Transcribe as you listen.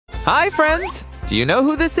Hi, friends! Do you know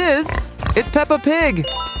who this is? It's Peppa Pig!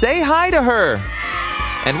 Say hi to her!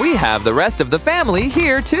 And we have the rest of the family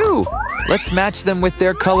here, too! Let's match them with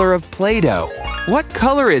their color of Play-Doh. What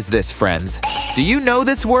color is this, friends? Do you know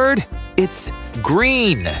this word? It's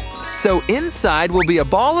green. So inside will be a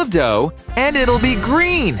ball of dough, and it'll be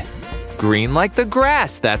green. Green like the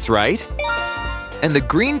grass, that's right. And the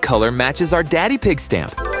green color matches our Daddy Pig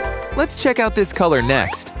stamp. Let's check out this color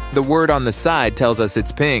next. The word on the side tells us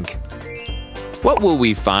it's pink. What will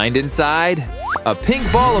we find inside? A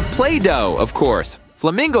pink ball of Play-Doh, of course.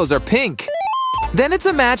 Flamingos are pink. Then it's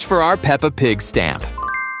a match for our Peppa Pig stamp.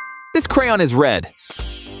 This crayon is red.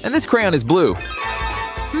 And this crayon is blue.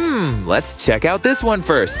 Let's check out this one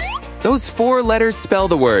first. Those 4 letters spell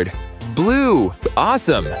the word blue.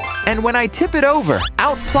 Awesome. And when I tip it over,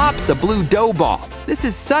 out plops a blue dough ball. This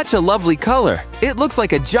is such a lovely color. It looks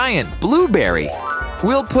like a giant blueberry.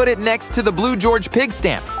 We'll put it next to the blue George Pig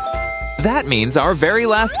stamp. That means our very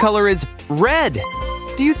last color is red.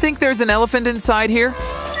 Do you think there's an elephant inside here?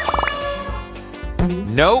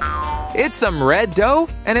 Nope. It's some red dough,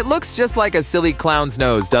 and it looks just like a silly clown's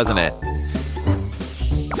nose, doesn't it?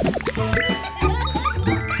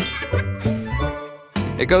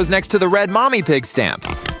 It goes next to the red Mommy Pig stamp.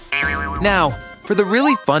 Now, for the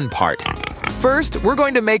really fun part. First, we're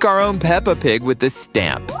going to make our own Peppa Pig with this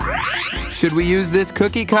stamp. Should we use this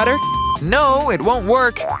cookie cutter? No, it won't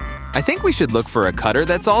work. I think we should look for a cutter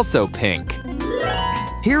that's also pink.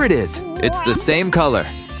 Here it is. It's the same color.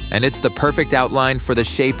 And it's the perfect outline for the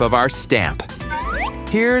shape of our stamp.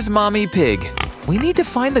 Here's Mommy Pig. We need to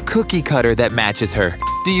find the cookie cutter that matches her.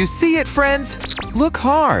 Do you see it, friends? Look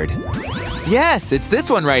hard. Yes, it's this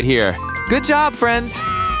one right here. Good job, friends.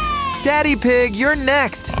 Daddy Pig, you're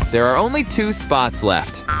next. There are only 2 spots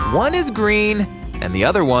left. One is green, and the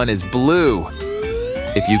other one is blue.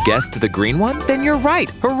 If you guessed the green one, then you're right.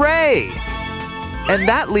 Hooray! And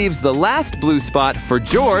that leaves the last blue spot for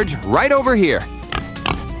George right over here.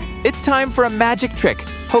 It's time for a magic trick.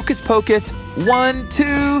 Hocus pocus. 1,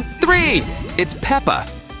 2, 3. It's Peppa.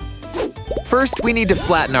 First, we need to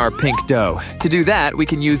flatten our pink dough. To do that, we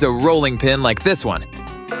can use a rolling pin like this one.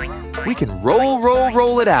 We can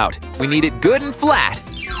roll it out. We need it good and flat.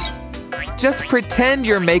 Just pretend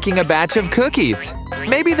you're making a batch of cookies.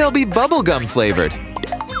 Maybe they'll be bubblegum flavored.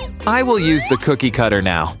 I will use the cookie cutter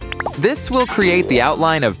now. This will create the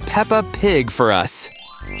outline of Peppa Pig for us.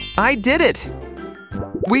 I did it!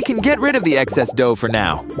 We can get rid of the excess dough for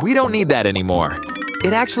now. We don't need that anymore.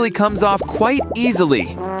 It actually comes off quite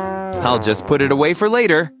easily. I'll just put it away for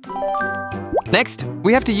later. Next,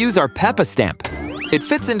 we have to use our Peppa stamp. It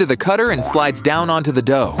fits into the cutter and slides down onto the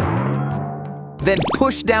dough. Then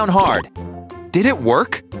push down hard. Did it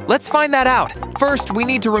work? Let's find that out. First, we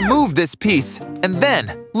need to remove this piece, and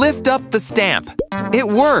then lift up the stamp. It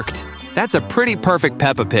worked! That's a pretty perfect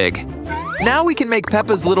Peppa Pig. Now we can make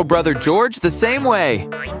Peppa's little brother George the same way.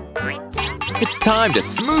 It's time to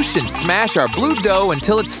smoosh and smash our blue dough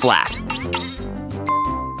until it's flat.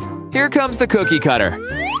 Here comes the cookie cutter.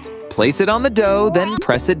 Place it on the dough, then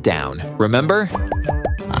press it down. Remember?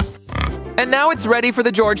 And now it's ready for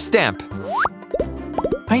the George stamp.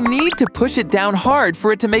 I need to push it down hard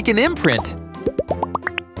for it to make an imprint.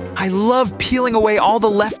 I love peeling away all the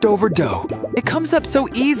leftover dough. It comes up so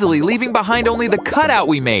easily, leaving behind only the cutout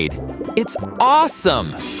we made. It's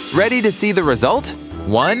awesome! Ready to see the result?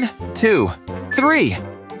 1, 2, 3.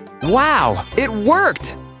 Wow, it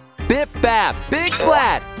worked! Bip bap, big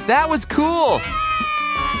splat! That was cool!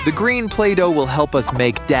 The green Play-Doh will help us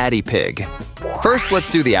make Daddy Pig. First, let's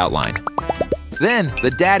do the outline. Then,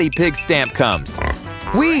 the Daddy Pig stamp comes.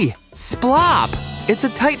 Whee! Splop! It's a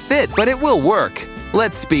tight fit, but it will work.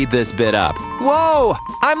 Let's speed this bit up. Whoa!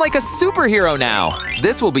 I'm like a superhero now!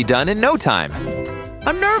 This will be done in no time.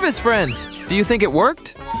 I'm nervous, friends! Do you think it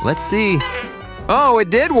worked? Let's see. Oh, it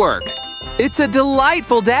did work! It's a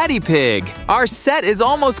delightful Daddy Pig! Our set is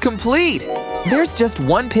almost complete! There's just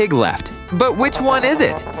one pig left. But which one is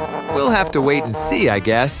it? We'll have to wait and see, I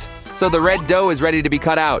guess. So the red dough is ready to be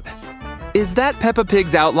cut out. Is that Peppa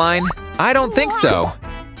Pig's outline? I don't think so.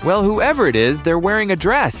 Well, whoever it is, they're wearing a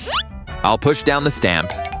dress. I'll push down the stamp,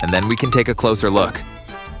 and then we can take a closer look.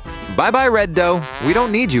 Bye-bye, red dough. We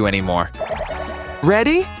don't need you anymore.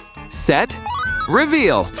 Ready, set,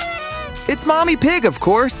 reveal. It's Mommy Pig, of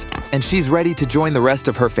course, and she's ready to join the rest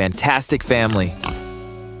of her fantastic family.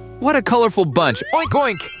 What a colorful bunch. Oink,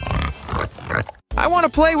 oink. I want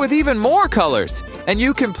to play with even more colors. And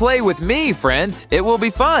you can play with me, friends. It will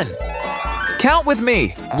be fun. Count with me.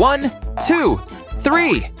 1, 2,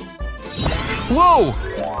 3. Whoa!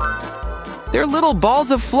 They're little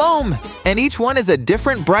balls of Floam, and each one is a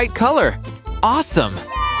different bright color. Awesome!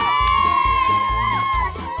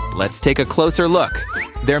 Let's take a closer look.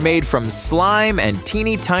 They're made from slime and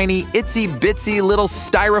teeny tiny itsy bitsy little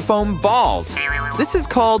styrofoam balls. This is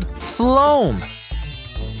called Floam.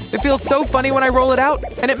 It feels so funny when I roll it out,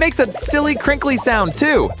 and it makes a silly crinkly sound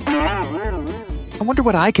too. I wonder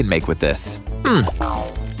what I can make with this.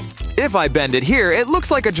 If I bend it here, it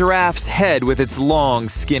looks like a giraffe's head with its long,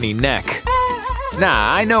 skinny neck.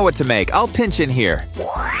 Nah, I know what to make. I'll pinch in here.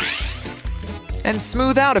 And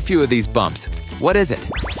smooth out a few of these bumps. What is it?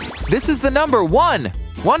 This is the number 1.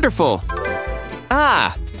 Wonderful.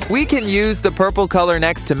 Ah, we can use the purple color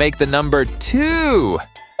next to make the number 2.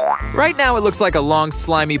 Right now it looks like a long,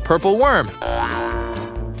 slimy purple worm.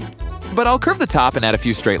 But I'll curve the top and add a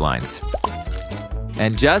few straight lines.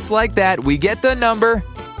 And just like that, we get the number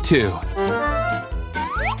 2.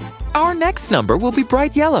 Our next number will be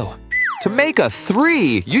bright yellow. To make a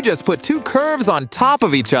 3, you just put 2 curves on top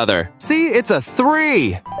of each other. See, it's a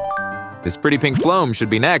 3. This pretty pink Floam should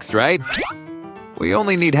be next, right? We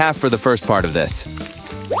only need half for the first part of this.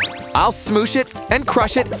 I'll smoosh it and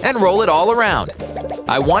crush it and roll it all around.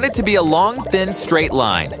 I want it to be a long, thin, straight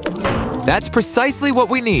line. That's precisely what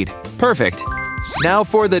we need. Perfect. Now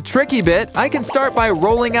for the tricky bit, I can start by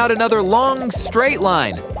rolling out another long, straight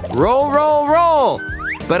line. Roll, roll, roll!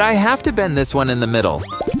 But I have to bend this one in the middle.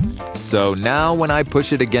 So now when I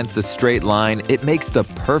push it against the straight line, it makes the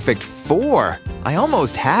perfect 4. I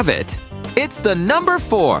almost have it. It's the number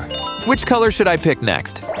 4. Which color should I pick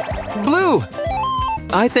next? Blue!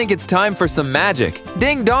 I think it's time for some magic.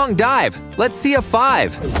 Ding dong dive. Let's see a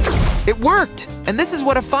 5. It worked! And this is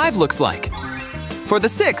what a 5 looks like. For the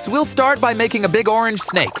 6, we'll start by making a big orange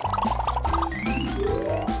snake.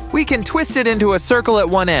 We can twist it into a circle at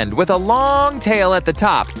one end with a long tail at the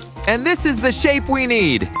top. And this is the shape we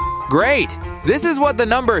need. Great! This is what the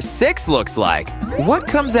number 6 looks like. What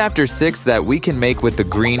comes after 6 that we can make with the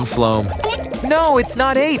green Floam? No, it's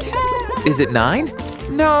not 8. Is it 9?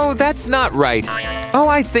 No, that's not right. Oh,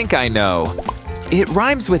 I think I know. It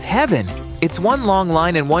rhymes with heaven. It's one long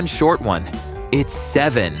line and one short one. It's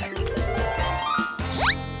 7.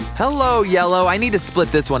 Hello, yellow. I need to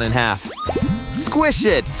split this one in half. Squish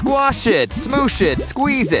it, squash it, smoosh it,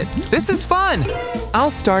 squeeze it. This is fun.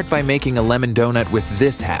 I'll start by making a lemon donut with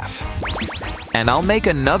this half. And I'll make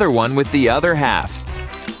another one with the other half.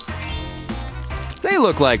 They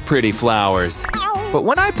look like pretty flowers. But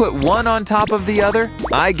when I put one on top of the other,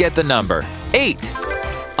 I get the number 8.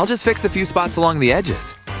 I'll just fix a few spots along the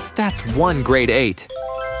edges. That's one great 8.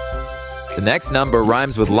 The next number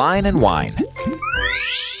rhymes with line and wine.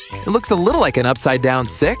 It looks a little like an upside down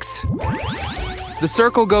 6. The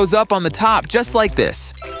circle goes up on the top just like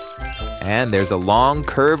this. And there's a long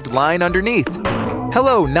curved line underneath.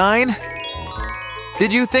 Hello, 9.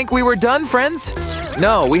 Did you think we were done, friends?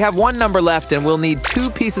 No, we have one number left and we'll need 2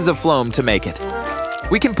 pieces of Floam to make it.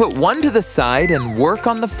 We can put one to the side and work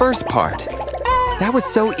on the first part. That was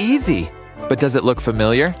so easy. But does it look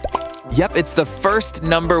familiar? Yep, it's the first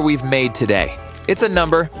number we've made today. It's a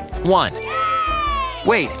number 1.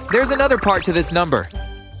 Wait, there's another part to this number.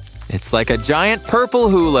 It's like a giant purple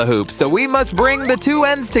hula hoop, so we must bring the 2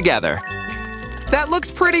 ends together. That looks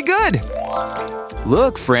pretty good.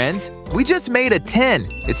 Look, friends, we just made a 10.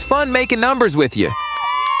 It's fun making numbers with you.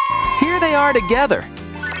 Here they are together.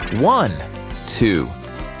 1, 2,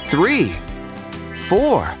 3,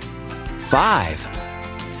 4, 5,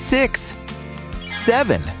 6,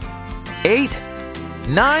 7, 8,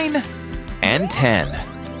 9, and 10.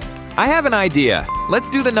 I have an idea. Let's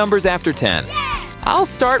do the numbers after 10. I'll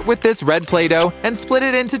start with this red Play-Doh and split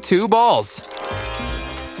it into 2 balls.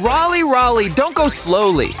 Raleigh, Raleigh, don't go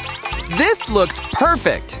slowly. This looks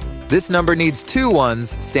perfect. This number needs 2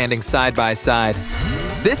 ones standing side by side.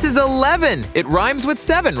 This is 11. It rhymes with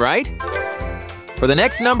 7, right? For the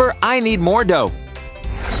next number, I need more dough.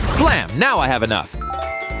 Blam! Now I have enough.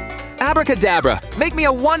 Abracadabra, make me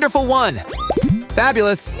a wonderful 1.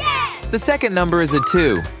 Fabulous. The second number is a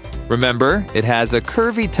 2. Remember, it has a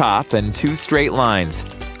curvy top and 2 straight lines.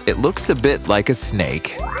 It looks a bit like a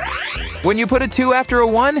snake. When you put a 2 after a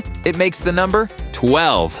 1, it makes the number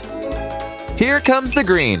 12. Here comes the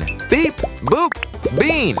green. Beep, boop,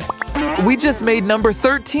 bean. We just made number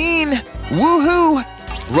 13. Woohoo!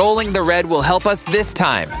 Rolling the red will help us this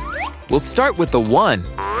time. We'll start with the 1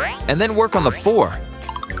 and then work on the 4.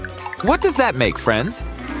 What does that make, friends?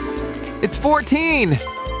 It's 14.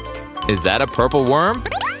 Is that a purple worm?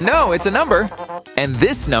 No, it's a number. And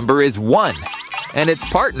this number is 1. And its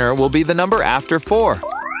partner will be the number after 4.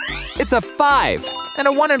 It's a 5. And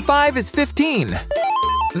a 1 and 5 is 15.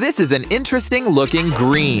 This is an interesting looking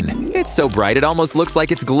green. It's so bright it almost looks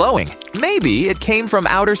like it's glowing. Maybe it came from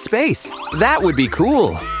outer space. That would be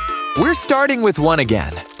cool. We're starting with 1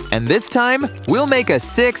 again. And this time, we'll make a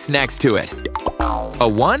 6 next to it. A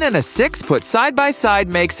 1 and a 6 put side by side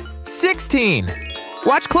makes 16.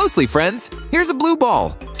 Watch closely, friends. Here's a blue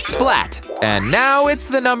ball. Splat. And now it's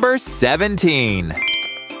the number 17.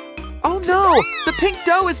 Oh no! The pink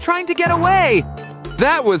dough is trying to get away!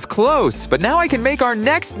 That was close, but now I can make our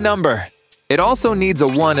next number. It also needs a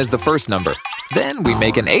 1 as the first number. Then we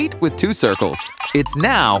make an 8 with 2 circles. It's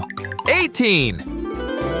now 18.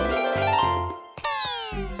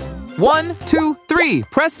 1, 2, 3,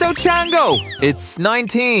 presto chango! It's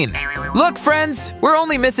 19. Look, friends, we're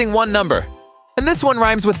only missing one number. And this one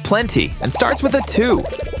rhymes with plenty and starts with a 2.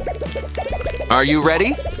 Are you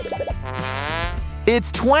ready?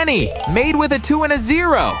 It's 20, made with a 2 and a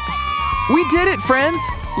 0. We did it, friends!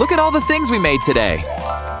 Look at all the things we made today.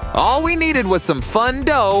 All we needed was some fun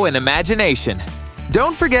dough and imagination.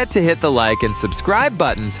 Don't forget to hit the like and subscribe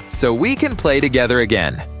buttons so we can play together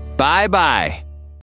again. Bye-bye!